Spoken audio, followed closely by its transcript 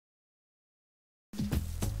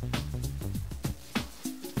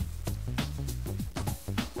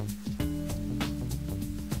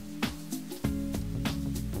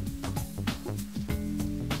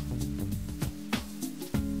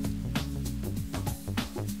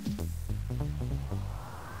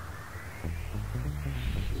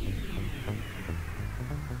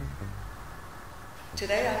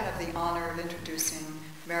Today I have the honor of introducing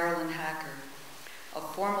Marilyn Hacker, a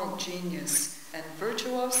formal genius and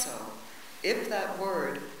virtuoso, if that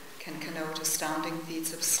word can connote astounding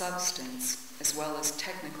feats of substance as well as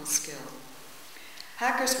technical skill.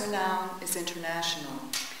 Hacker's renown is international.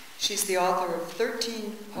 She's the author of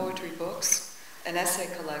 13 poetry books, an essay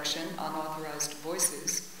collection, Unauthorized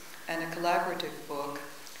Voices, and a collaborative book,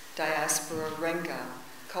 Diaspora Renga,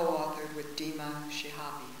 co-authored with Dima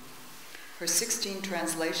Shihabi. Her 16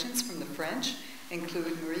 translations from the French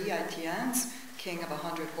include Marie Etienne's King of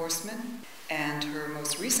 100 Horsemen, and her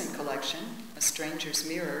most recent collection, A Stranger's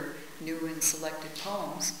Mirror, New and Selected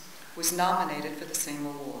Poems, was nominated for the same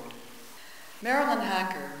award. Marilyn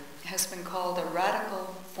Hacker has been called a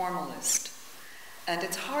radical formalist, and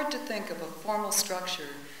it's hard to think of a formal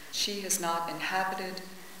structure she has not inhabited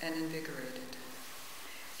and invigorated.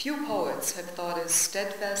 Few poets have thought as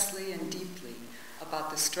steadfastly and deeply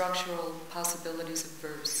about the structural possibilities of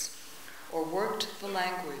verse, or worked the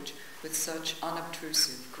language with such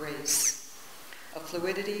unobtrusive grace, a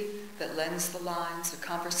fluidity that lends the lines a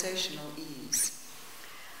conversational ease.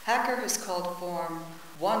 Hacker has called form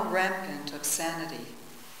one rampant of sanity,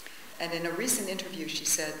 and in a recent interview she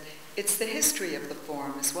said, "It's the history of the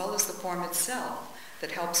form as well as the form itself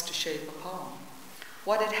that helps to shape a poem,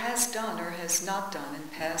 what it has done or has not done in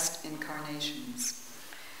past incarnations."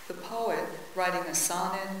 The poet, writing a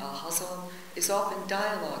sonnet, a ghazal, is often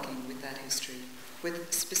dialoguing with that history,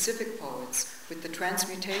 with specific poets, with the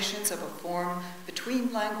transmutations of a form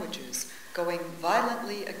between languages, going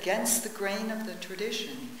violently against the grain of the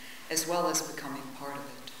tradition, as well as becoming part of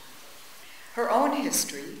it. Her own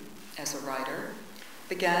history, as a writer,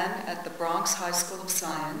 began at the Bronx High School of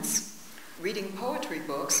Science, reading poetry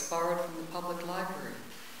books borrowed from the public library.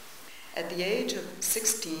 At the age of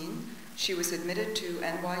 16, she was admitted to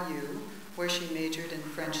NYU, where she majored in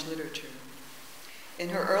French literature. In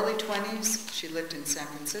her early 20s, she lived in San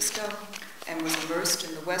Francisco and was immersed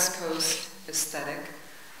in the West Coast aesthetic,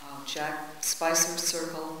 Jack Spicer's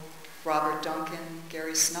circle, Robert Duncan,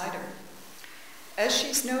 Gary Snyder. As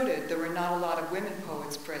she's noted, there were not a lot of women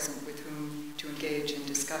poets present with whom to engage in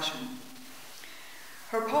discussion.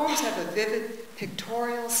 Her poems have a vivid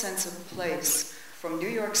pictorial sense of place, from New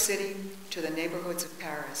York City to the neighborhoods of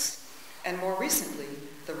Paris, and more recently,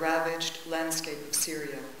 the ravaged landscape of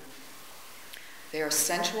Syria. They are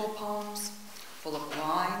sensual poems, full of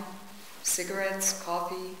wine, cigarettes,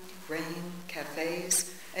 coffee, rain,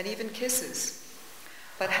 cafes, and even kisses.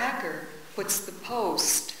 But Hacker puts the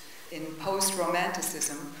post in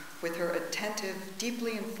post-romanticism with her attentive,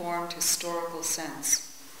 deeply informed historical sense.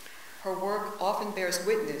 Her work often bears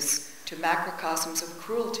witness to macrocosms of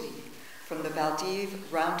cruelty, from the Valdiv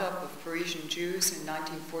roundup of Parisian Jews in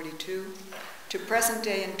 1942 to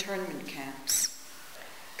present-day internment camps.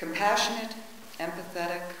 Compassionate,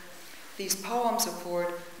 empathetic, these poems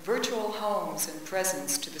afford virtual homes and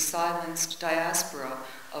presence to the silenced diaspora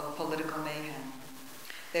of political mayhem.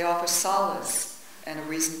 They offer solace and a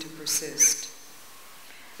reason to persist.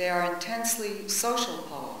 They are intensely social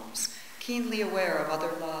poems, keenly aware of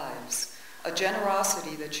other lives, a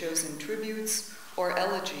generosity that shows in tributes or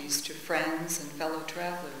elegies to friends and fellow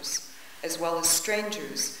travelers, as well as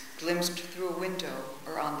strangers glimpsed through a window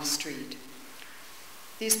or on the street.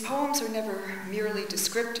 These poems are never merely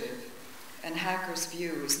descriptive, and Hacker's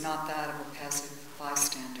view is not that of a passive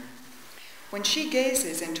bystander. When she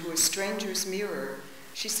gazes into a stranger's mirror,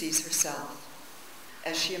 she sees herself,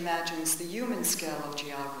 as she imagines the human scale of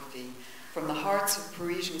geography, from the hearts of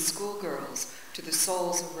Parisian schoolgirls to the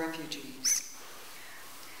souls of refugees.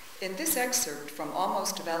 In this excerpt from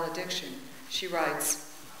Almost a Valediction, she writes,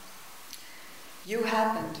 "You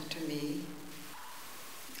happened to me.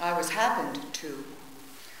 I was happened to,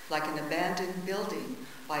 like an abandoned building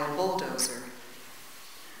by a bulldozer.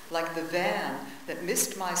 Like the van that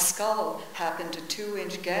missed my skull happened a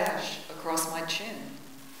 2-inch gash across my chin.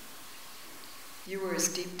 You were as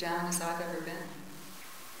deep down as I've ever been.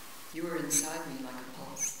 You were inside me like a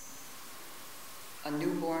pulse. A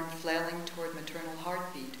newborn flailing toward maternal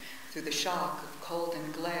heartbeat through the shock of cold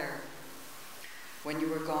and glare. When you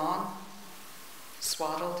were gone,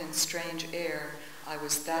 swaddled in strange air, I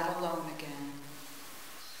was that alone again,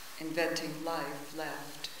 inventing life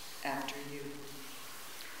left after you."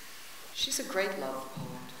 She's a great love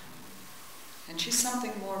poet, and she's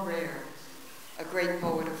something more rare, a great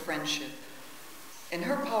poet of friendship. In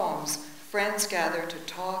her poems, friends gather to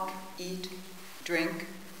talk, eat, drink.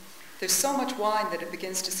 There's so much wine that it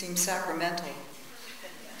begins to seem sacramental.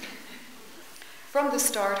 From the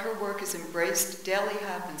start, her work has embraced daily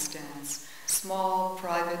happenstance, small,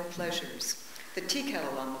 private pleasures, the tea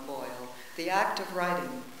kettle on the boil, the act of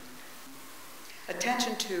writing.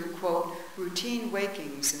 Attention to, quote, routine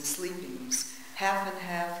wakings and sleepings, half and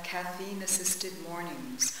half caffeine-assisted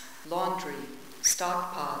mornings, laundry,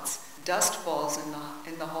 stock pots, dust balls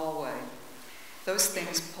in the hallway. Those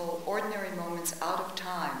things pull ordinary moments out of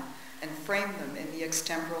time and frame them in the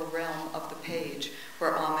extemporal realm of the page,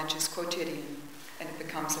 where homage is quotidian, and it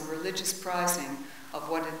becomes a religious prizing of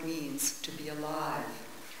what it means to be alive,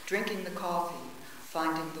 drinking the coffee,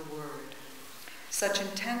 finding the word. Such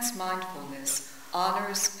intense mindfulness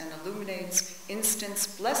honors and illuminates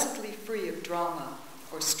instants blessedly free of drama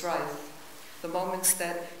or strife, the moments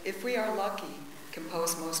that, if we are lucky,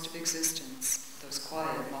 compose most of existence, those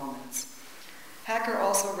quiet moments. Hacker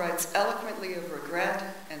also writes eloquently of regret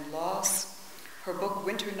and loss. Her book,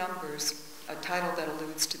 Winter Numbers, a title that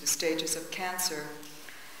alludes to the stages of cancer,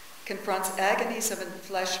 confronts agonies of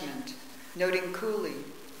enfleshment, noting coolly,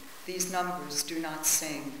 these numbers do not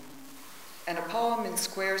sing. And a poem in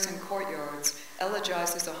Squares and Courtyards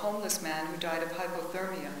elegizes a homeless man who died of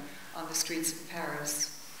hypothermia on the streets of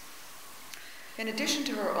Paris. In addition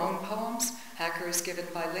to her own poems, Hacker has given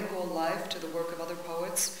bilingual life to the work of other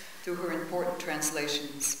poets through her important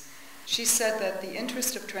translations. She said that the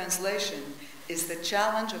interest of translation is the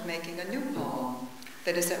challenge of making a new poem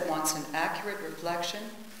that is at once an accurate reflection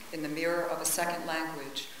in the mirror of a second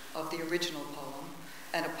language of the original poem,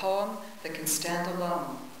 and a poem that can stand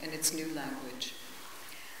alone in its new language.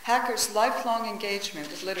 Hacker's lifelong engagement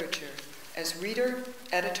with literature as reader,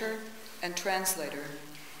 editor, and translator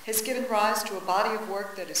has given rise to a body of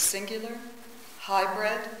work that is singular,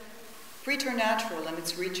 hybrid, preternatural in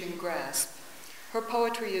its reach and grasp. Her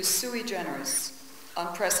poetry is sui generis,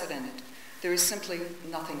 unprecedented. There is simply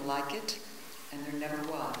nothing like it, and there never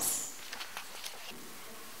was.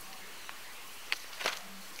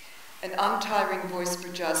 An untiring voice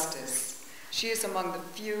for justice, she is among the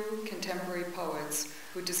few contemporary poets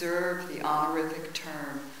who deserve the honorific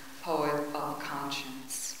term poet of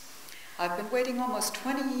conscience. I've been waiting almost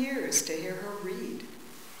 20 years to hear her read.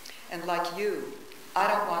 And like you, I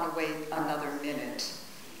don't want to wait another minute.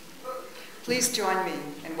 Please join me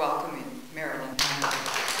in welcoming Marilyn Hacker.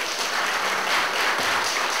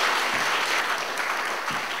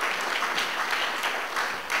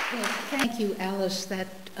 Well, thank you, Alice. That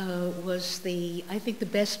was I think the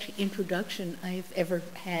best introduction I've ever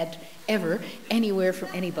had, anywhere from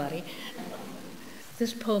anybody.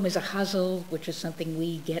 This poem is a ghazal, which is something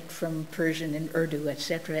we get from Persian and Urdu,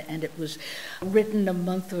 etc., and it was written a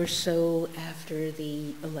month or so after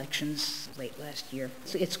the elections late last year.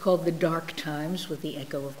 So it's called The Dark Times, with the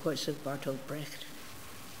echo, of course, of Bertolt Brecht.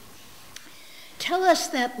 Tell us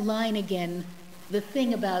that line again, the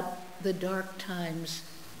thing about the dark times.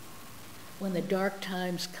 When the dark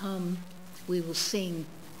times come, we will sing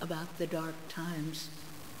about the dark times.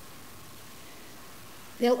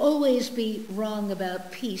 They'll always be wrong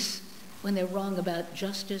about peace when they're wrong about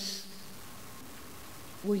justice.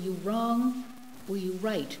 Were you wrong? Were you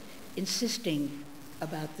right, insisting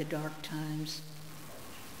about the dark times?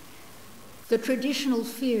 The traditional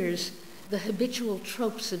fears, the habitual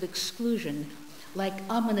tropes of exclusion, like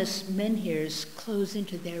ominous menhirs, close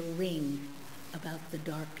into their ring about the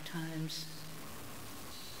dark times.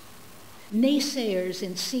 Naysayers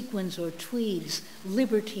in sequins or tweeds,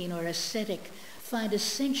 libertine or ascetic, find a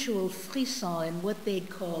sensual frisson in what they'd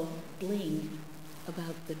call bling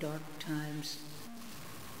about the dark times.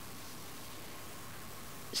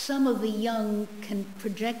 Some of the young can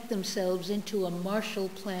project themselves into a Marshall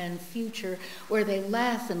Plan future where they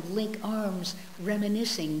laugh and link arms,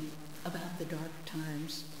 reminiscing about the dark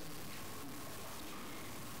times.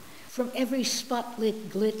 From every spotlit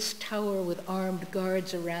glitz tower with armed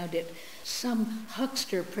guards around it, some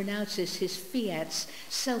huckster pronounces his fiat's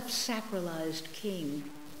self-sacralized king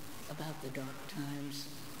about the dark times.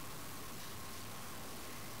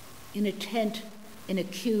 In a tent, in a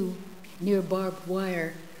queue, near barbed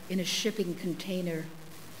wire, in a shipping container,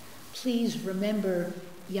 please remember,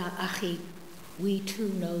 Ya Achi, we too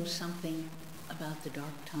know something about the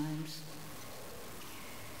dark times.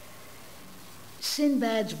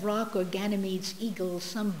 Sinbad's rock or Ganymede's eagle,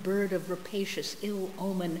 some bird of rapacious ill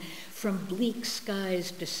omen, from bleak skies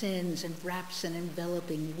descends and wraps an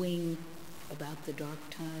enveloping wing about the dark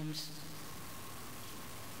times.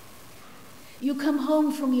 You come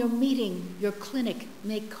home from your meeting, your clinic,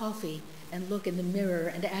 make coffee, and look in the mirror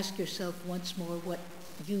and ask yourself once more what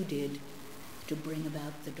you did to bring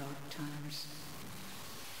about the dark times.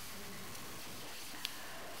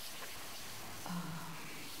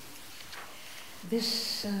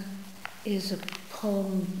 This is a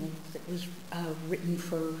poem that was written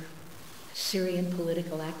for Syrian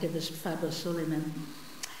political activist Fadwa Suleiman.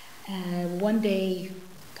 One day,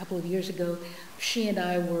 couple of years ago, she and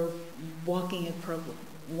I were walking across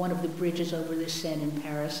one of the bridges over the Seine in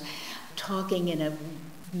Paris, talking in a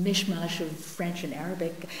mishmash of French and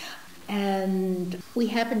Arabic, and we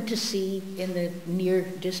happened to see in the near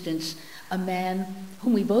distance a man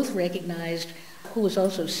whom we both recognized, who was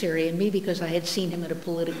also Syrian, me because I had seen him at a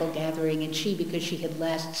political gathering, and she because she had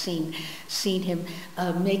last seen him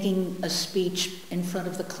making a speech in front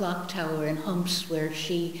of the clock tower in Homs, where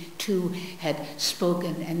she too had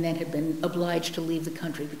spoken and then had been obliged to leave the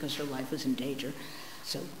country because her life was in danger.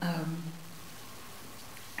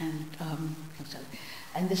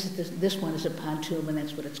 And this one is a pantoum, and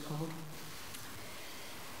that's what it's called.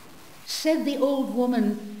 Said the old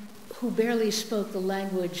woman who barely spoke the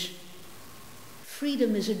language,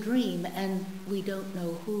 "Freedom is a dream, and we don't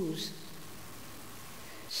know whose."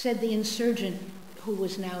 Said the insurgent who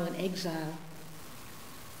was now in exile,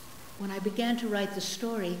 "When I began to write the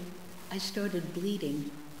story, I started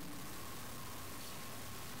bleeding."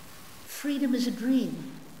 Freedom is a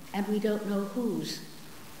dream, and we don't know whose.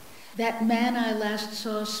 That man I last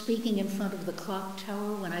saw speaking in front of the clock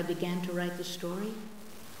tower when I began to write the story.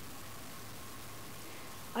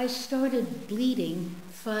 I started bleeding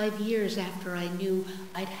 5 years after I knew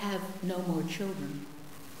I'd have no more children.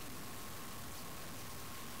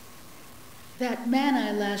 That man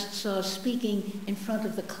I last saw speaking in front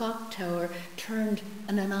of the clock tower turned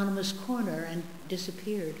an anonymous corner and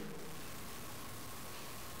disappeared.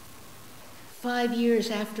 5 years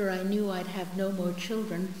after I knew I'd have no more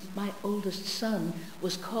children, my oldest son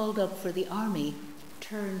was called up for the army,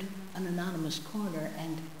 turned an anonymous corner,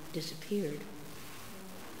 and disappeared.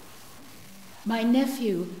 My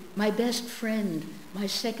nephew, my best friend, my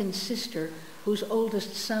second sister, whose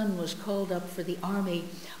oldest son was called up for the army,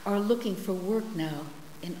 are looking for work now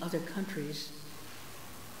in other countries.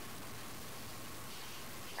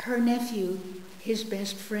 Her nephew, his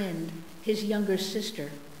best friend, his younger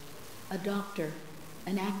sister, a doctor,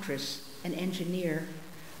 an actress, an engineer,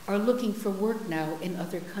 are looking for work now in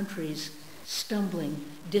other countries, stumbling,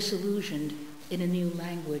 disillusioned in a new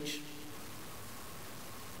language.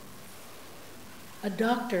 A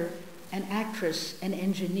doctor, an actress, an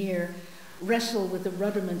engineer wrestle with the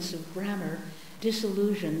rudiments of grammar,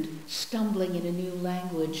 disillusioned, stumbling in a new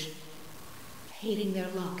language, hating their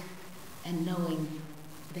luck and knowing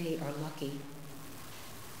they are lucky.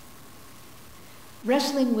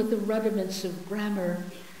 Wrestling with the rudiments of grammar,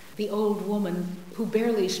 the old woman who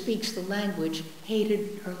barely speaks the language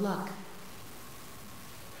hated her luck.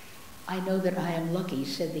 "I know that I am lucky,"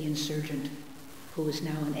 said the insurgent, who is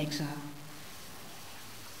now in exile.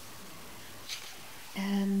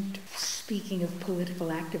 And speaking of political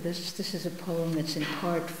activists, this is a poem that's in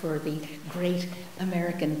part for the great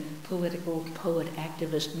American political poet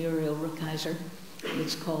activist Muriel Rukeyser.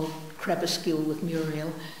 It's called Crepuscule with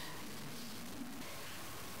Muriel.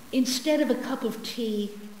 Instead of a cup of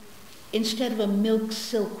tea, instead of a milk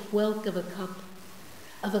silk whelk of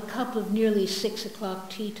a cup of nearly 6 o'clock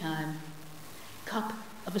tea time, cup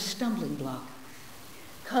of a stumbling block,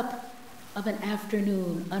 cup of an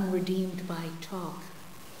afternoon unredeemed by talk,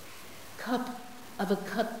 cup of a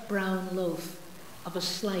cut brown loaf, of a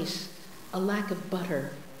slice, a lack of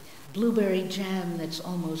butter, blueberry jam that's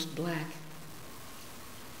almost black.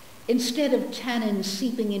 Instead of tannin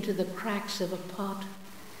seeping into the cracks of a pot,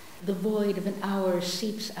 the void of an hour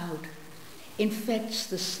seeps out, infects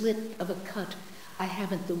the slit of a cut I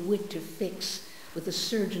haven't the wit to fix with a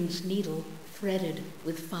surgeon's needle threaded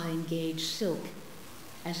with fine gauge silk,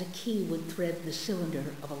 as a key would thread the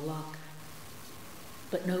cylinder of a lock.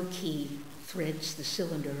 But no key threads the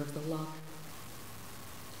cylinder of the lock.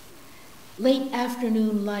 Late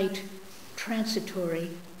afternoon light,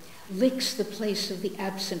 transitory, licks the place of the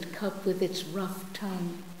absent cup with its rough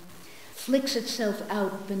tongue, flicks itself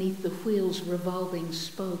out beneath the wheel's revolving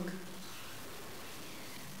spoke.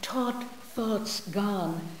 Taut thoughts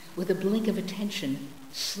gone with a blink of attention,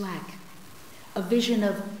 slack, a vision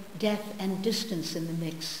of death and distance in the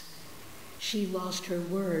mix. She lost her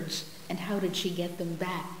words, and how did she get them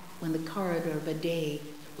back when the corridor of a day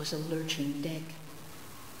was a lurching deck?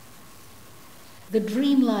 The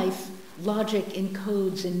dream life logic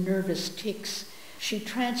encodes in nervous ticks she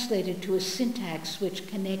translated to a syntax which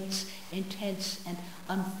connects intense and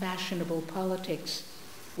unfashionable politics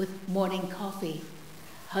with morning coffee,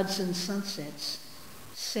 Hudson sunsets,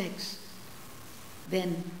 sex,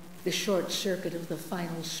 then the short circuit of the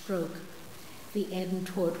final stroke, the end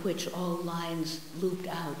toward which all lines looped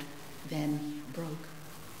out, then broke.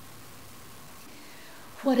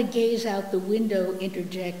 What a gaze out the window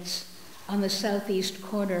interjects. On the southeast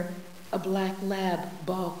corner, a black lab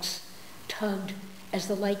balks, tugged as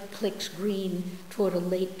the light clicks green toward a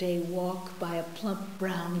late-day walk by a plump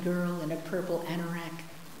brown girl in a purple anorak.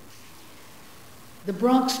 The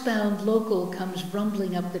Bronx-bound local comes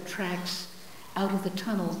rumbling up the tracks out of the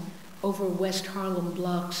tunnel over West Harlem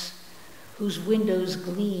blocks, whose windows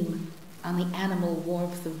gleam on the animal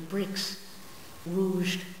warmth of bricks,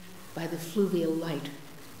 rouged by the fluvial light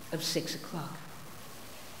of 6 o'clock.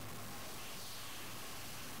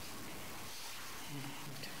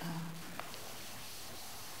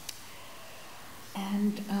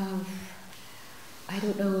 I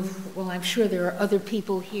don't know if, well, I'm sure there are other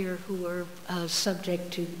people here who are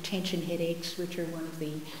subject to tension headaches, which are one of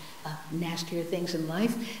the nastier things in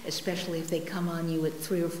life, especially if they come on you at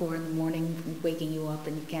 3 or 4 in the morning, waking you up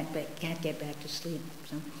and you can't get back to sleep.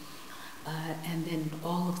 So, and then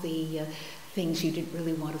all of the things you didn't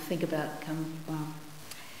really want to think about come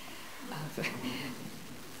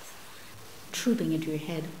trooping into your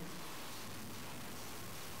head.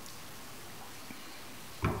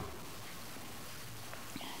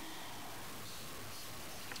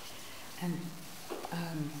 And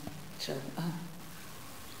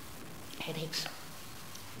headaches.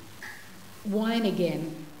 Wine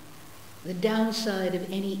again, the downside of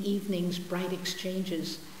any evening's bright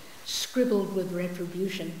exchanges, scribbled with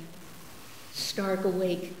retribution. Stark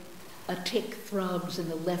awake, a tick throbs in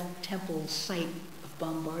the left temple site of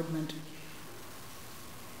bombardment.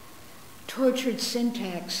 Tortured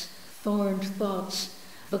syntax, thorned thoughts,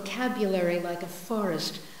 vocabulary like a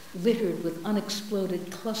forest littered with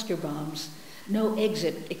unexploded cluster bombs, no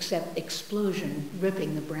exit except explosion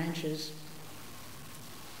ripping the branches.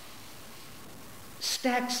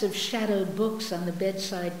 Stacks of shadowed books on the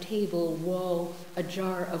bedside table wall a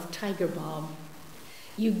jar of tiger balm.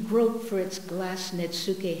 You grope for its glass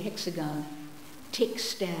Netsuke hexagon. Tick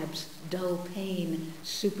stabs, dull pain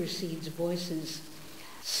supersedes voices.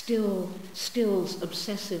 Stills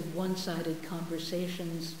obsessive one-sided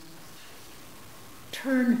conversations.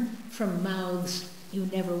 Turn from mouths you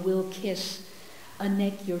never will kiss, a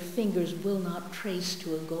neck your fingers will not trace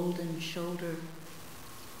to a golden shoulder.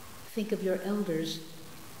 Think of your elders.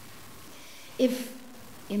 If,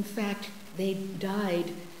 in fact, they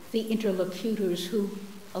died, the interlocutors who,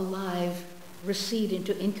 alive, recede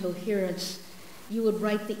into incoherence, you would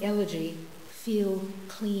write the elegy, feel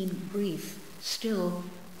clean brief, still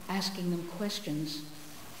asking them questions,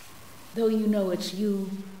 though you know it's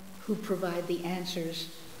you who provide the answers.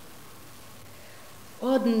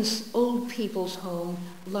 Auden's Old People's Home,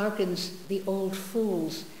 Larkin's The Old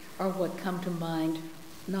Fools are what come to mind,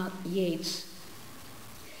 not Yeats.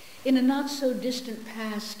 In a not-so-distant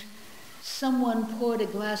past, someone poured a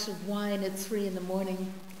glass of wine at 3 in the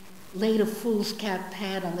morning, laid a foolscap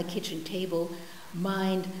pad on the kitchen table,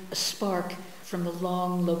 mined a spark from the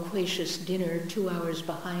long, loquacious dinner 2 hours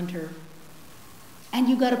behind her. And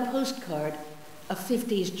you got a postcard, a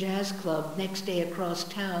 50s jazz club next day across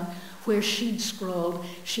town, where she'd scrawled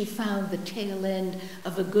she found the tail end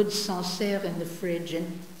of a good Sancerre in the fridge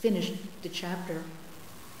and finished the chapter.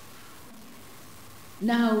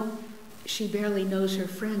 Now, she barely knows her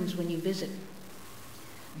friends when you visit.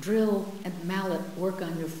 Drill and mallet work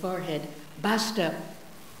on your forehead. Basta.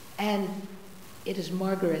 And it is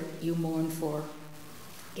Margaret you mourn for.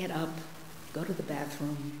 Get up, go to the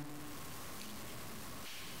bathroom.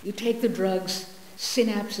 You take the drugs,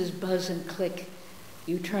 synapses buzz and click.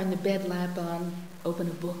 You turn the bed lamp on, open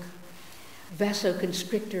a book.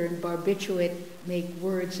 Vasoconstrictor and barbiturate make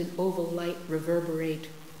words in oval light reverberate.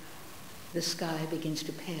 The sky begins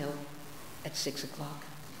to pale at 6 o'clock.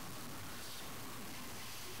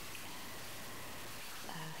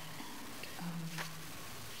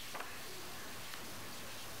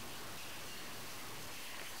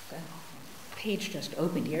 Page just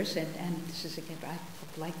opened here, and this is again, I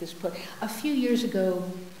like this book. A few years ago,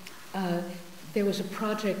 there was a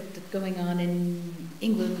project going on in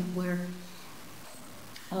England where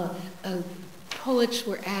poets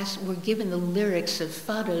were given the lyrics of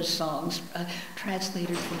fado songs,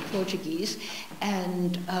 translated from Portuguese,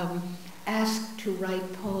 and asked to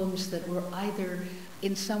write poems that were either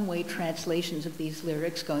in some way translations of these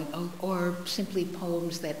lyrics, or simply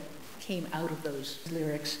poems that came out of those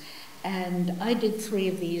lyrics. And I did 3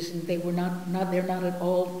 of these, and they were they're not at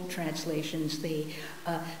all translations. They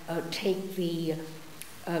take the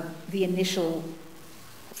initial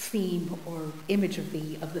theme or image of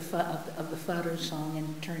the fado song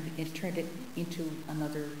and turned it into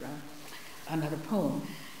another poem.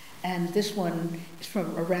 And this one is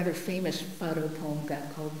from a rather famous fado poem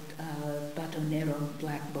called Batonero,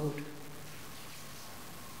 Black Boat.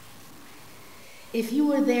 If you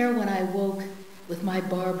were there when I woke, with my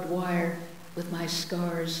barbed wire, with my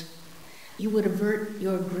scars, You would avert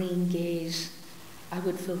your green gaze. I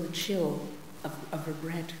would feel the chill of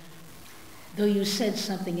regret, though you said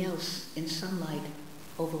something else in sunlight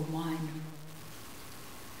over wine.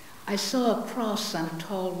 I saw a cross on a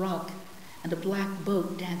tall rock, and a black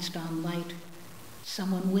boat danced on light.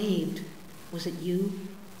 Someone waved. Was it you?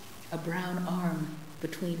 A brown arm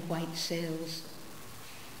between white sails.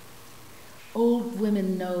 Old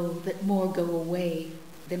women know that more go away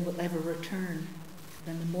than will ever return,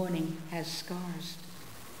 than the morning has scars.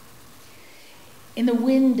 In the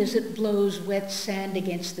wind as it blows wet sand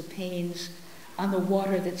against the panes, on the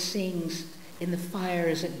water that sings, in the fire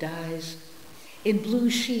as it dies, in blue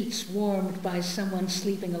sheets warmed by someone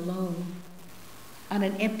sleeping alone, on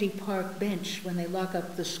an empty park bench when they lock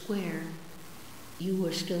up the square, you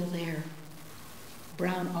were still there.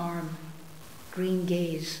 Brown arm, green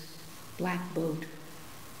gaze, black boat,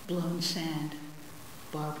 blown sand,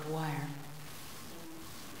 barbed wire.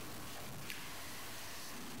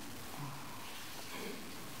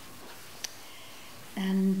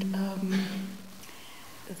 And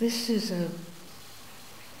this is a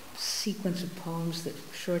sequence of poems, a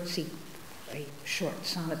short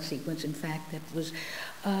sonnet sequence, in fact, that was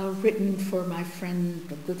written for my friend,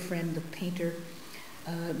 a good friend, the painter,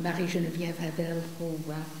 Marie-Geneviève Havel,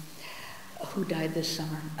 who died this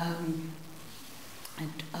summer. And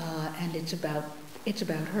it's about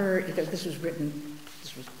her. This was written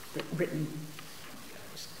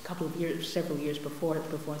a couple of years, several years before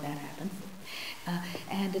that happened.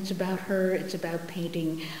 And it's about her, it's about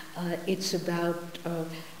painting, it's about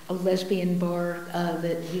a lesbian bar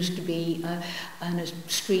that used to be on a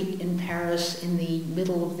street in Paris in the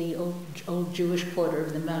middle of the old Jewish quarter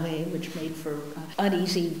of the Marais, which made for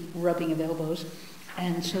uneasy rubbing of elbows.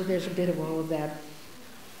 And so there's a bit of all of that.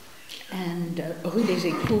 And Rue des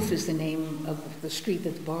Écouves is the name of the street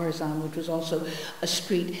that the bar is on, which was also a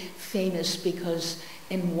street famous because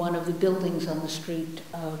in one of the buildings on the street,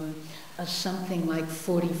 something like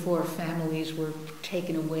 44 families were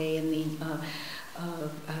taken away in the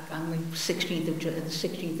on the 16th of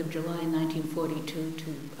July 1942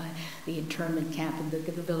 to the internment camp in the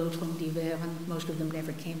Velodrome d'Hiver, and most of them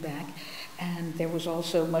never came back. And there was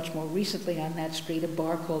also, much more recently on that street, a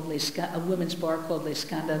women's bar called Les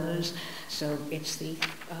Scandaleuses. So it's the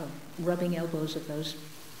rubbing elbows of those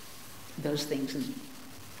things. And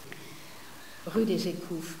Rue des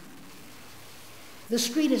Écouves. The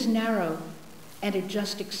street is narrow, and it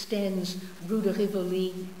just extends Rue de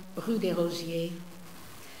Rivoli, Rue des Rosiers,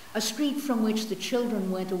 a street from which the children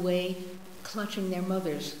went away, clutching their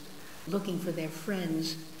mothers, looking for their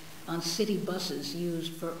friends, on city buses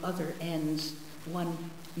used for other ends, one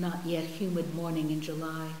not yet humid morning in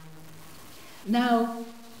July. Now,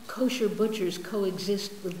 kosher butchers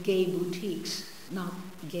coexist with gay boutiques, not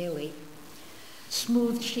gaily.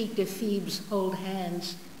 Smooth chic de fibes hold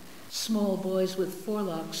hands. Small boys with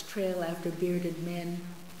forelocks trail after bearded men.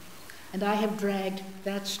 And I have dragged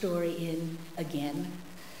that story in again,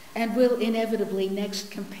 and will inevitably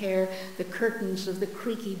next compare the curtains of the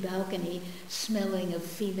creaky balcony smelling of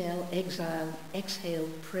female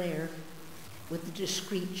exhaled prayer with the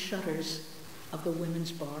discreet shutters of the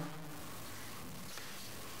women's bar.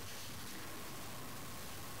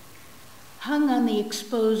 Hung on the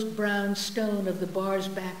exposed brown stone of the bar's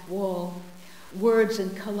back wall, words in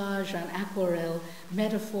collage on aquarelle,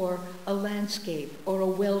 metaphor, a landscape, or a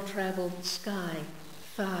well-traveled sky,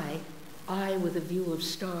 thigh, eye with a view of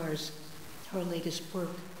stars, her latest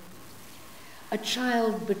work. A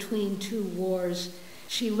child between two wars,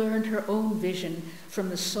 she learned her own vision from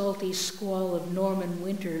the salty squall of Norman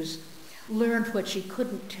winters, learned what she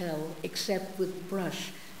couldn't tell except with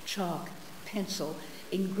brush, chalk, pencil,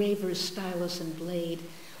 engraver's stylus and blade,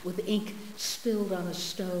 with ink spilled on a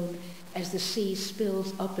stone as the sea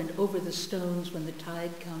spills up and over the stones when the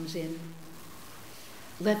tide comes in.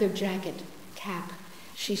 Leather jacket, cap,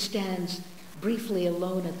 she stands briefly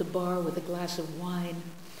alone at the bar with a glass of wine,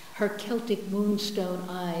 her Celtic moonstone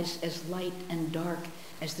eyes as light and dark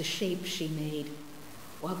as the shape she made,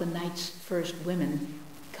 while the night's first women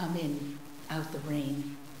come in out the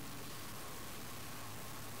rain.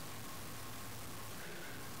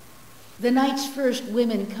 The night's first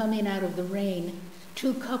women come in out of the rain,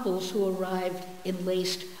 two couples who arrived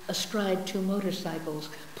enlaced astride two motorcycles,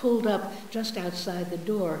 pulled up just outside the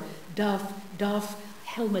door, doff,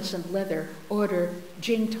 helmets and leather, order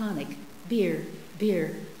gin tonic, beer,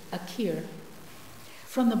 a kier.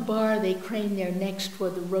 From the bar they crane their necks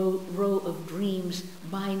toward the row of dreams,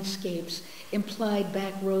 mindscapes, implied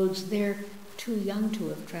back roads they're too young to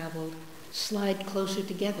have traveled, slide closer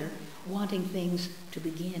together, wanting things to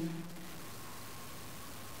begin.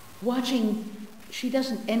 Watching She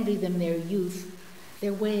doesn't envy them their youth,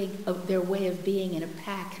 their way of being in a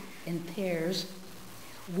pack in pairs,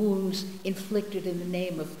 wounds inflicted in the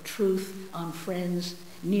name of truth on friends,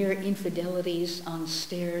 near infidelities on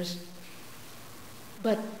stairs.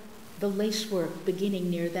 But the lacework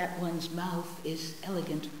beginning near that one's mouth is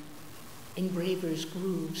elegant, engraver's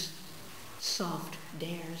grooves, soft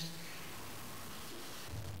dares.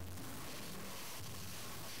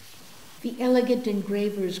 The elegant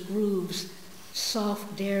engraver's grooves,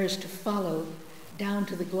 soft dares to follow down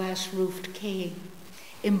to the glass-roofed quay,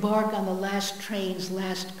 embark on the last train's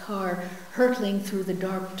last car, hurtling through the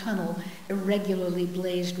dark tunnel, irregularly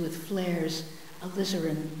blazed with flares,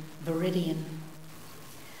 alizarin, viridian.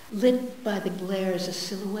 Lit by the glares, a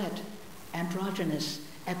silhouette, androgynous,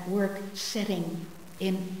 at work setting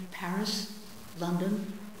in Paris,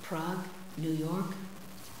 London, Prague, New York,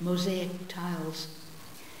 mosaic tiles.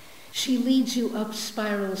 She leads you up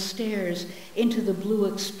spiral stairs into the blue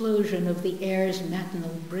explosion of the air's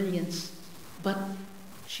matinal brilliance, but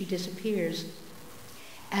she disappears.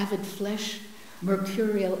 Avid flesh,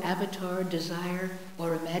 mercurial avatar, desire,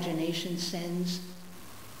 or imagination sends.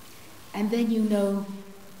 And then you know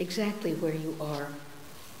exactly where you are.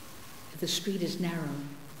 The street is narrow.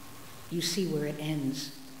 You see where it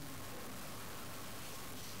ends.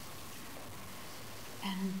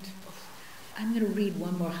 And I'm going to read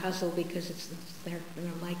one more Hazel because they're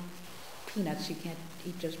like peanuts. You can't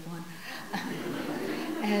eat just one.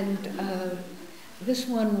 And this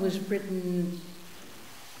one was written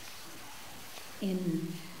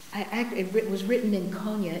it was written in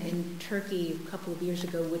Konya in Turkey a couple of years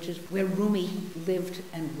ago, which is where Rumi lived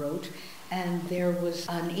and wrote. And there was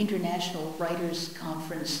an international writers'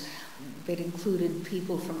 conference that included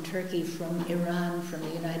people from Turkey, from Iran, from the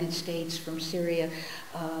United States, from Syria,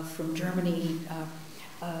 from Germany,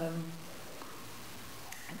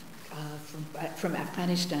 from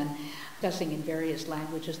Afghanistan, discussing in various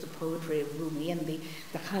languages the poetry of Rumi, and the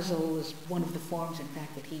ghazal was one of the forms, in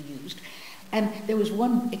fact, that he used. And there was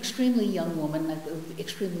one extremely young woman,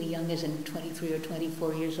 extremely young as in 23 or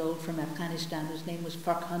 24 years old, from Afghanistan, whose name was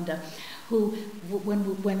Farkhanda, who,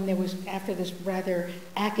 when there was, after this rather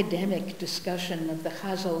academic discussion of the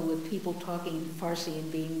ghazal with people talking in Farsi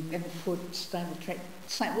and poor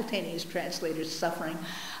simultaneous translators suffering,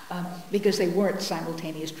 because they weren't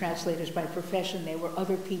simultaneous translators by profession, they were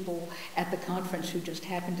other people at the conference who just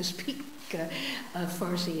happened to speak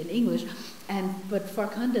Farsi and English. But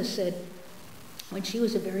Farkhanda said, when she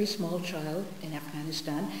was a very small child in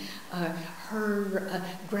Afghanistan, her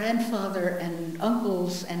grandfather and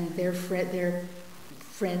uncles and their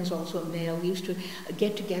friends, also male, used to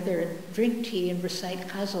get together and drink tea and recite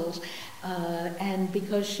ghazals. And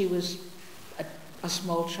because she was a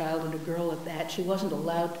small child and a girl at that, she wasn't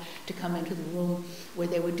allowed to come into the room where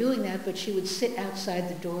they were doing that, but she would sit outside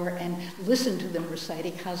the door and listen to them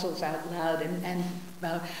reciting ghazals out loud and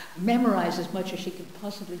memorize as much as she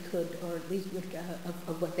possibly could, or at least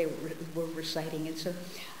of what they were reciting. And so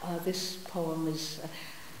this poem is,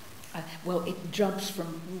 it jumps from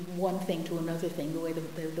one thing to another thing,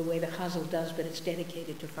 the way the ghazal does, but it's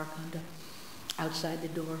dedicated to Farkhanda, outside the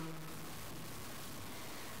door.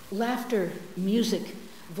 Laughter, music,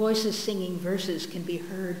 voices singing verses can be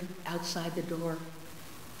heard outside the door.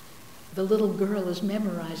 The little girl is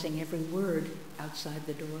memorizing every word outside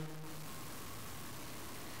the door.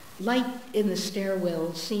 Light in the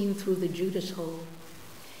stairwell seen through the Judas hole.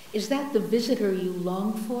 Is that the visitor you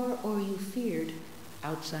longed for or you feared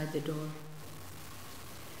outside the door?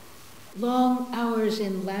 Long hours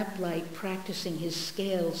in lamplight practicing his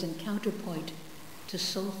scales and counterpoint to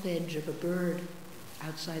solfege of a bird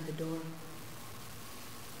outside the door.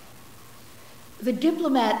 The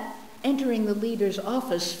diplomat entering the leader's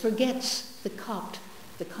office forgets the Copt,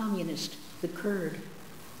 the communist, the Kurd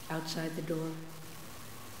outside the door.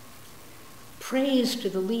 Praise to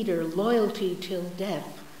the leader, loyalty till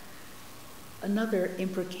death. Another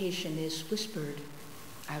imprecation is whispered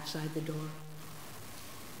outside the door.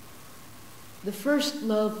 The first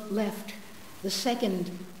love left, the second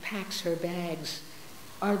packs her bags.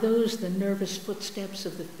 Are those the nervous footsteps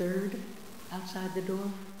of the third outside the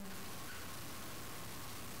door?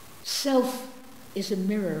 Self is a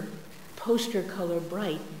mirror, poster color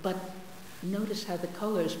bright, but notice how the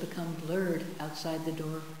colors become blurred outside the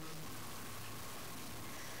door.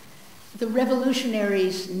 The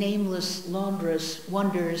revolutionary's nameless laundress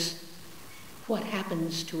wonders what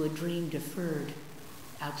happens to a dream deferred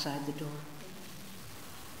outside the door.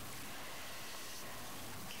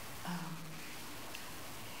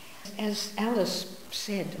 As Alice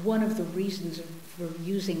said, one of the reasons for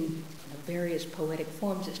using various poetic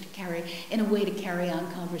forms is to carry, in a way, to carry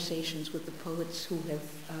on conversations with the poets who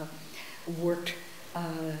have worked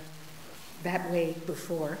that way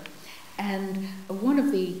before. And one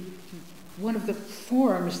of the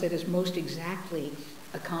forms that is most exactly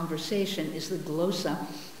a conversation is the glosa,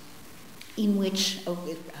 in which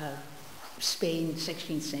Spain,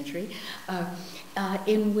 16th century,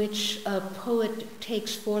 in which a poet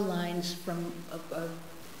takes 4 lines from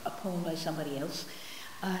a poem by somebody else,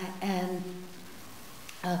 and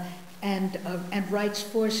writes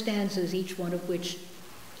 4 stanzas, each one of which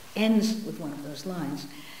ends with one of those lines.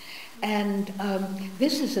 And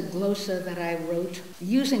this is a glosa that I wrote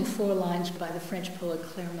using 4 lines by the French poet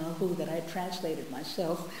Claire Malhoux that I had translated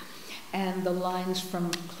myself. And the lines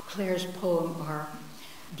from Claire's poem are: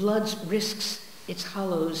 blood's risks, its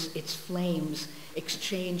hollows, its flames,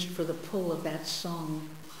 exchanged for the pull of that song.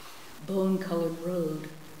 Bone-colored road,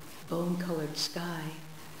 bone-colored sky,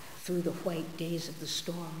 through the white days of the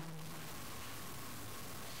storm.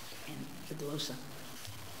 And the glosa.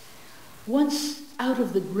 Once out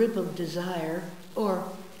of the grip of desire, or,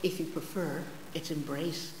 if you prefer, its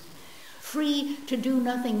embrace, free to do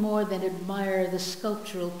nothing more than admire the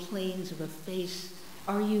sculptural planes of a face,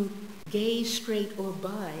 are you gay, straight, or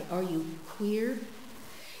bi? Are you queer?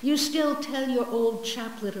 You still tell your old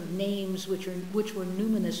chaplet of names which were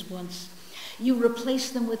numinous once. You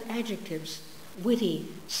replace them with adjectives, witty,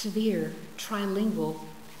 severe, trilingual,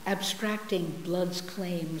 abstracting blood's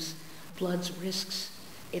claims, blood's risks,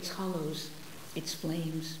 its hollows, its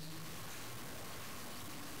flames.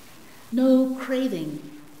 No craving,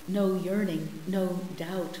 no yearning, no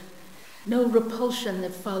doubt, no repulsion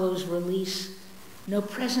that follows release, no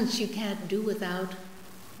presence you can't do without,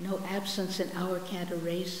 no absence an hour can't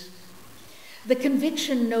erase. The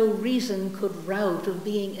conviction no reason could rout of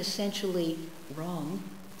being essentially wrong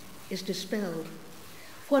is dispelled.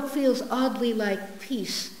 What feels oddly like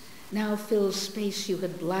peace now fills space you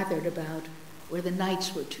had blathered about, where the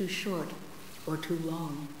nights were too short or too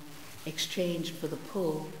long, exchanged for the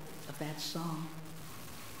pull of that song.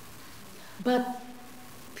 But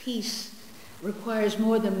peace requires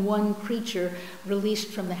more than one creature released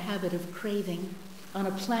from the habit of craving on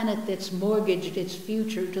a planet that's mortgaged its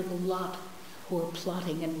future to the lot who are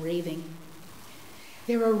plotting and raving.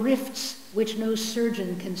 There are rifts which no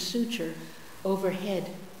surgeon can suture overhead,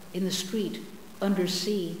 in the street, under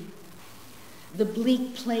sea. The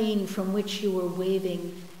bleak plain from which you were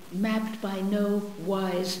waving, mapped by no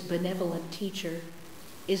wise, benevolent teacher,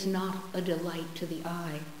 is not a delight to the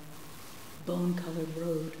eye. Bone-colored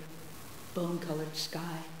road, bone-colored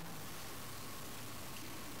sky.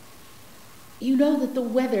 You know that the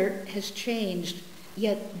weather has changed,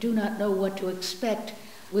 yet do not know what to expect,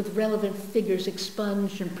 with relevant figures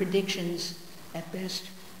expunged and predictions, at best,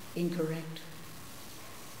 incorrect.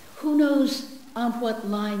 Who knows on what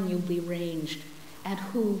line you'll be ranged, and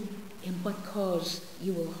who, in what cause,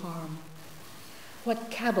 you will harm? What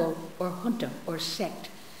cabal or junta or sect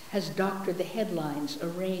has doctored the headlines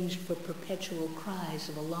arranged for perpetual cries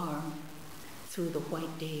of alarm through the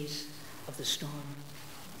white days of the storm?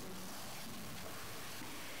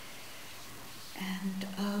 And,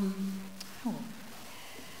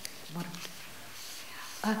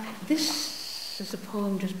 this is a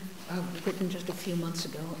poem written just a few months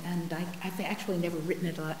ago, and I've actually never written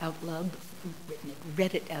it out loud,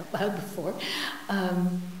 read it out loud before.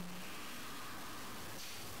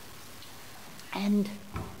 And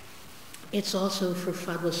it's also for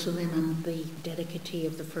Fadwa Suleiman, the dedicatee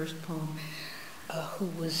of the first poem, who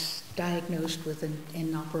was diagnosed with an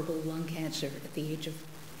inoperable lung cancer at the age of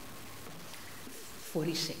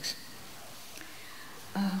 46.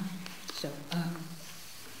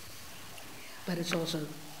 But it's also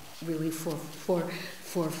really for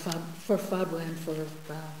Fadwa and for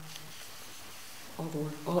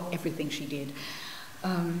everything she did.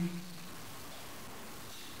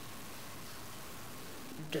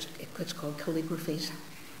 It's called Calligraphies.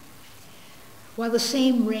 While the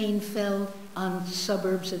same rain fell on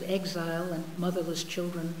suburbs of exile and motherless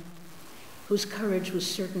children, whose courage was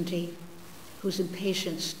certainty, whose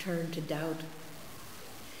impatience turned to doubt,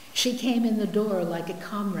 she came in the door like a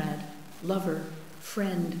comrade, lover,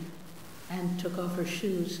 friend, and took off her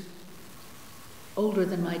shoes. Older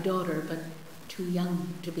than my daughter, but too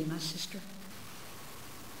young to be my sister.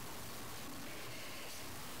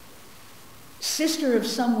 Sister of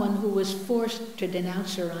someone who was forced to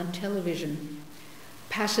denounce her on television,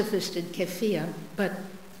 pacifist in Kefia, but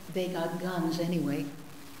they got guns anyway.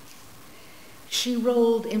 She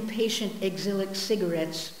rolled impatient exilic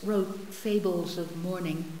cigarettes, wrote fables of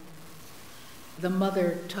mourning. The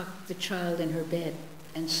mother tucked the child in her bed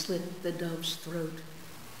and slit the dove's throat.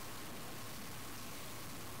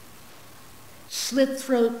 Slit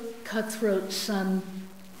throat, cutthroat sun,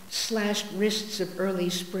 slashed wrists of early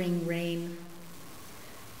spring rain.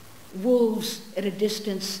 Wolves at a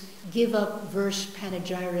distance give up verse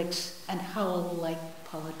panegyrics and howl like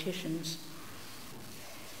politicians.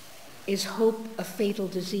 Is hope a fatal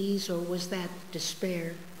disease, or was that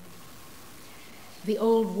despair? The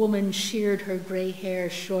old woman sheared her gray hair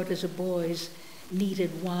short as a boy's,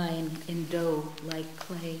 kneaded wine in dough like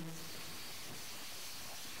clay.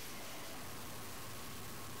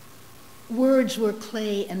 Words were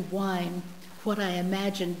clay and wine, what I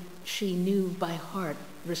imagined she knew by heart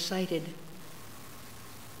recited.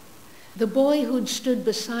 The boy who'd stood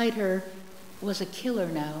beside her was a killer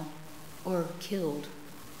now, or killed.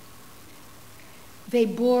 They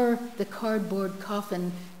bore the cardboard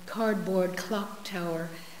coffin, cardboard clock tower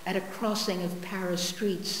at a crossing of Paris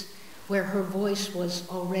streets where her voice was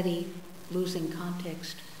already losing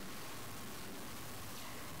context.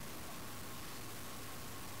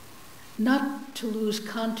 Not to lose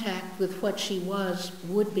contact with what she was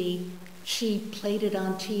would be, she played it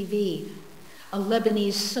on TV, a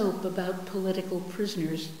Lebanese soap about political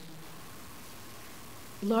prisoners.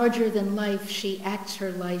 Larger than life, she acts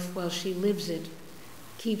her life while she lives it,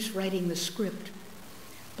 keeps writing the script,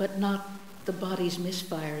 but not the body's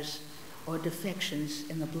misfires or defections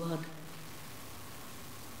in the blood.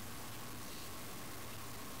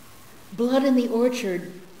 Blood in the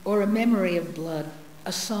orchard, or a memory of blood,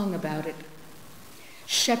 a song about it.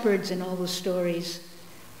 Shepherds in all the stories,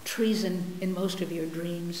 treason in most of your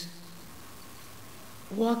dreams.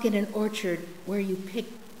 Walk in an orchard where you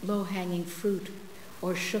picked low-hanging fruit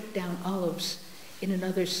or shook down olives in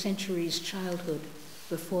another century's childhood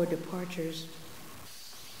before departures.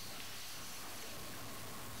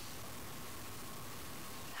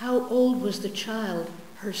 How old was the child,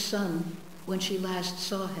 her son, when she last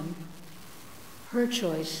saw him? Her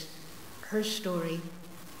choice, her story,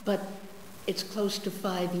 but it's close to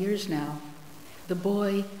 5 years now. The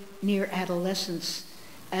boy near adolescence,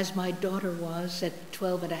 as my daughter was at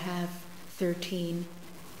 12 and a half, 13,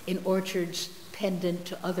 in orchards pendant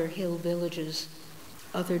to other hill villages,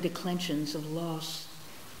 other declensions of loss.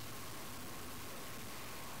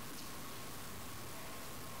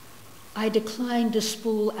 I decline to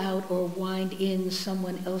spool out or wind in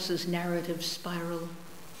someone else's narrative spiral.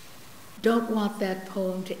 Don't want that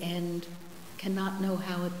poem to end, cannot know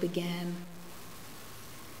how it began.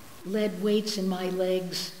 Lead weights in my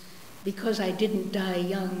legs, because I didn't die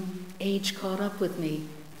young, age caught up with me,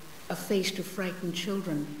 a face to frighten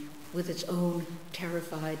children with its own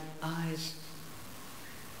terrified eyes.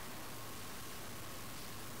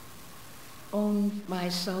 Own my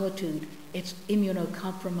solitude, its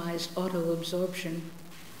immunocompromised auto-absorption.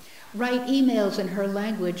 Write emails in her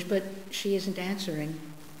language, but she isn't answering.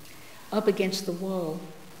 Up against the wall,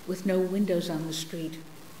 with no windows on the street.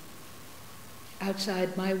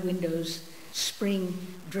 Outside my windows, spring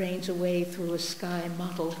drains away through a sky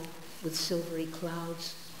mottled with silvery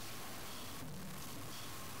clouds.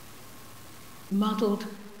 Mottled,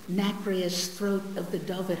 nacreous throat of the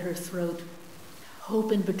dove at her throat.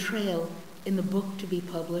 Hope and betrayal in the book to be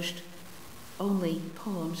published. Only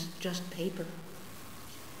poems, just paper.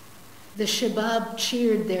 The Shabab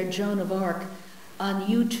cheered their Joan of Arc. On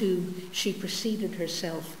YouTube, she preceded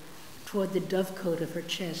herself toward the dovecote of her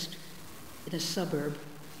chest in a suburb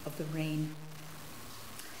of the rain.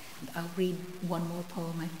 And I'll read one more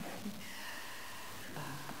poem.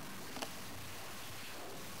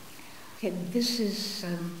 Okay, this is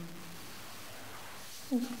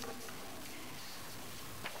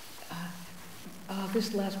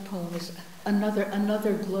this last poem is another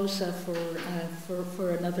glosa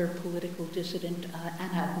for another political dissident,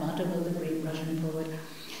 Anna Akhmatova, the great Russian poet.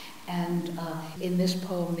 And in this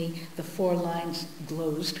poem, the 4 lines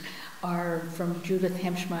glosed are from Judith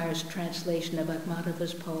Hemschmeyer's translation of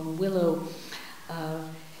Akhmatova's poem Willow.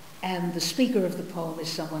 And the speaker of the poem is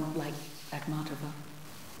someone like Akhmatova,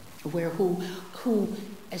 who,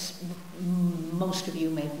 as most of you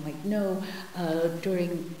might know,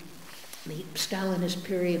 during the Stalinist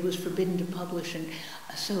period was forbidden to publish, and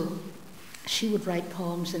so she would write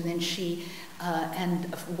poems, and then she and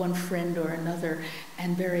one friend or another,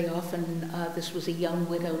 and very often this was a young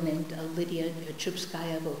widow named Lydia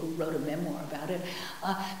Chupskayeva who wrote a memoir about it.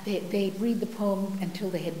 They'd read the poem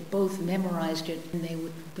until they had both memorized it, and they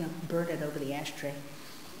would burn it over the ashtray.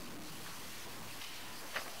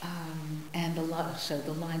 And so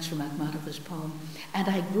the lines from Akhmatova's poem. And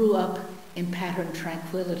I grew up in patterned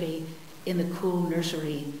tranquility in the cool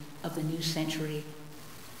nursery of the new century.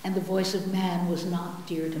 and the voice of man was not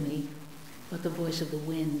dear to me, but the voice of the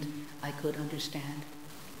wind I could understand.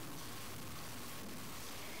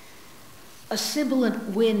 A sibilant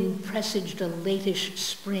wind presaged a latish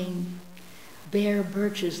spring. Bare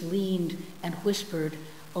birches leaned and whispered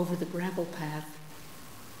over the gravel path.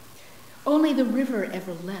 Only the river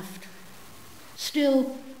ever left.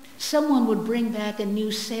 Still, someone would bring back a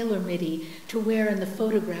new sailor middy to wear in the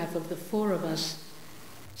photograph of the four of us.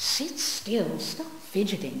 Sit still, stop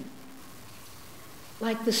fidgeting.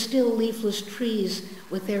 Like the still leafless trees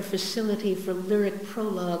with their facility for lyric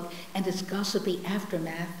prologue and its gossipy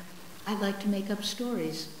aftermath, I like to make up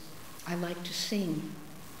stories. I like to sing.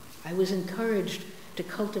 I was encouraged to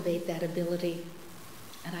cultivate that ability,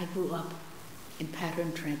 and I grew up in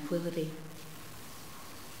patterned tranquility.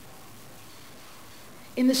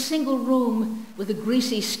 In the single room with a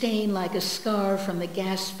greasy stain like a scar from the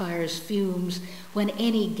gas fire's fumes, when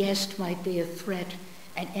any guest might be a threat,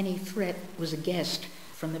 and any threat was a guest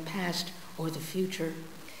from the past or the future,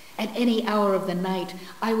 at any hour of the night,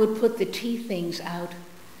 I would put the tea things out,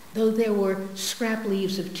 though there were scrap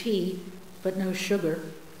leaves of tea, but no sugar,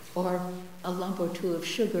 or a lump or two of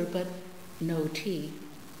sugar, but no tea.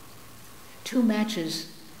 2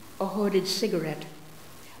 matches, a hoarded cigarette,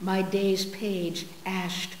 my day's page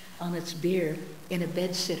ashed on its bier in a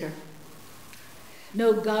bedsitter.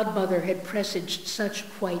 No godmother had presaged such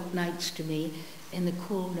white nights to me in the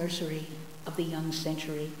cool nursery of the young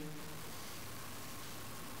century.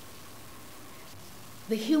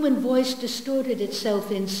 The human voice distorted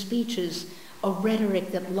itself in speeches, a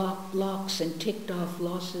rhetoric that locked locks and ticked off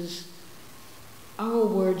losses. Our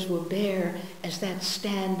words were bare as that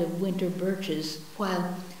stand of winter birches,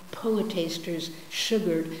 while poetasters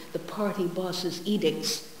sugared the party boss's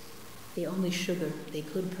edicts, the only sugar they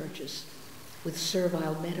could purchase, with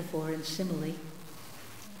servile metaphor and simile.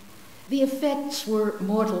 The effects were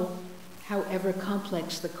mortal, however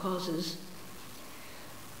complex the causes.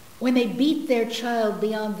 When they beat their child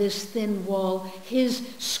beyond this thin wall, his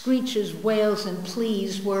screeches, wails, and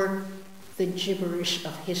pleas were the gibberish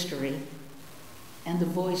of history, and the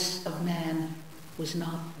voice of man was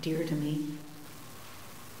not dear to me.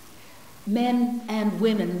 Men and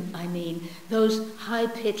women, I mean, those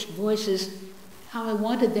high-pitched voices, how I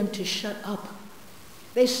wanted them to shut up.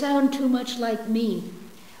 They sound too much like me,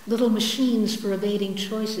 little machines for evading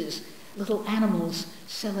choices, little animals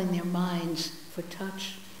selling their minds for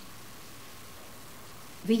touch.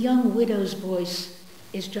 The young widow's voice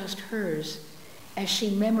is just hers, as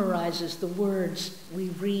she memorizes the words we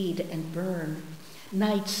read and burn,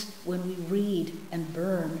 nights when we read and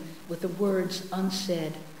burn with the words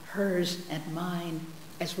unsaid, hers and mine,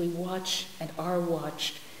 as we watch and are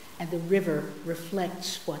watched, and the river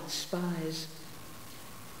reflects what spies.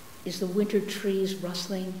 Is the winter trees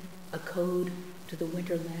rustling a code to the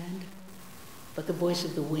winter land? But the voice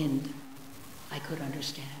of the wind I could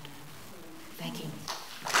understand. Thank you.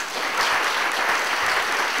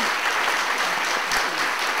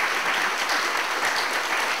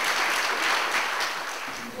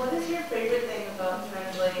 What is your favorite thing about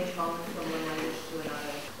translating poems from one language to another?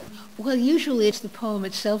 Well, usually it's the poem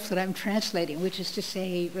itself that I'm translating, which is to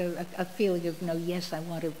say a feeling of, yes, I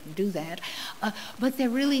want to do that. But there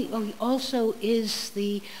really also is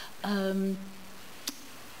the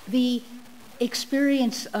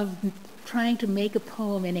experience of trying to make a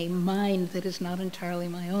poem in a mind that is not entirely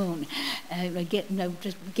my own,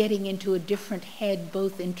 just getting into a different head,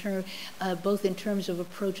 both in terms of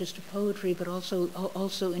approaches to poetry, but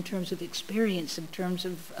also in terms of experience, in terms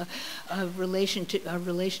of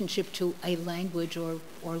relationship to a language or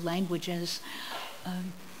languages.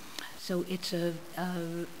 So it's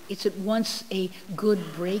at once a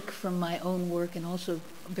good break from my own work and also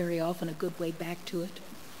very often a good way back to it.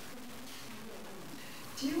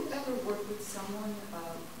 Do you ever work with someone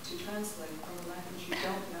to translate from a language you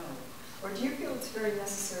don't know? Or do you feel it's very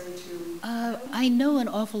necessary to... I know an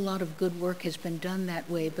awful lot of good work has been done that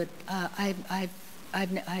way, but I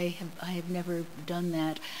have never done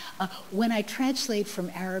that. When I translate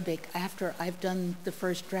from Arabic, after I've done the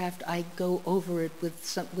first draft, I go over it with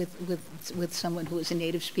someone who is a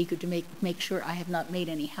native speaker to make sure I have not made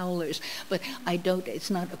any howlers. But I don't.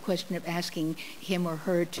 It's not a question of asking him or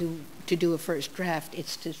her to do a first draft.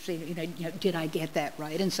 It's to say, did I get that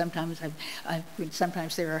right? And sometimes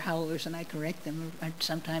sometimes there are howlers and I correct them. Or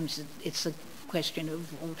sometimes it's a question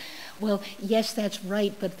of, well, yes, that's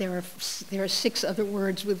right, but there are 6 other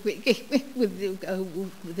words that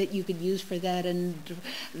you could use for that, and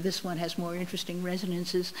this one has more interesting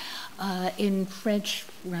resonances. In French,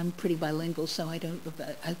 I'm pretty bilingual, so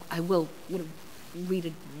I will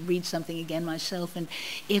read something again myself, and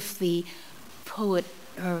if the poet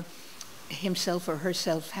himself or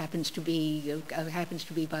herself happens to be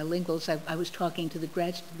bilingual. So I was talking to the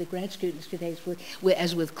grad students today,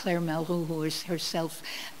 as with Claire Malraux, who is herself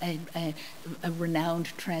a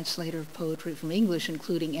renowned translator of poetry from English,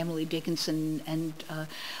 including Emily Dickinson and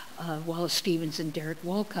Wallace Stevens and Derek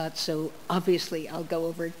Walcott. So obviously I'll go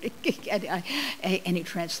over any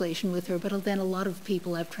translation with her. But then a lot of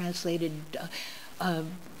people I've translated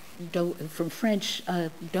from French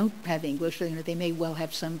don't have English. They may well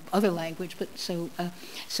have some other language, but so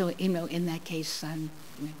in that case, I'm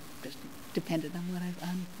just dependent on what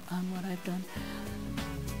I've done.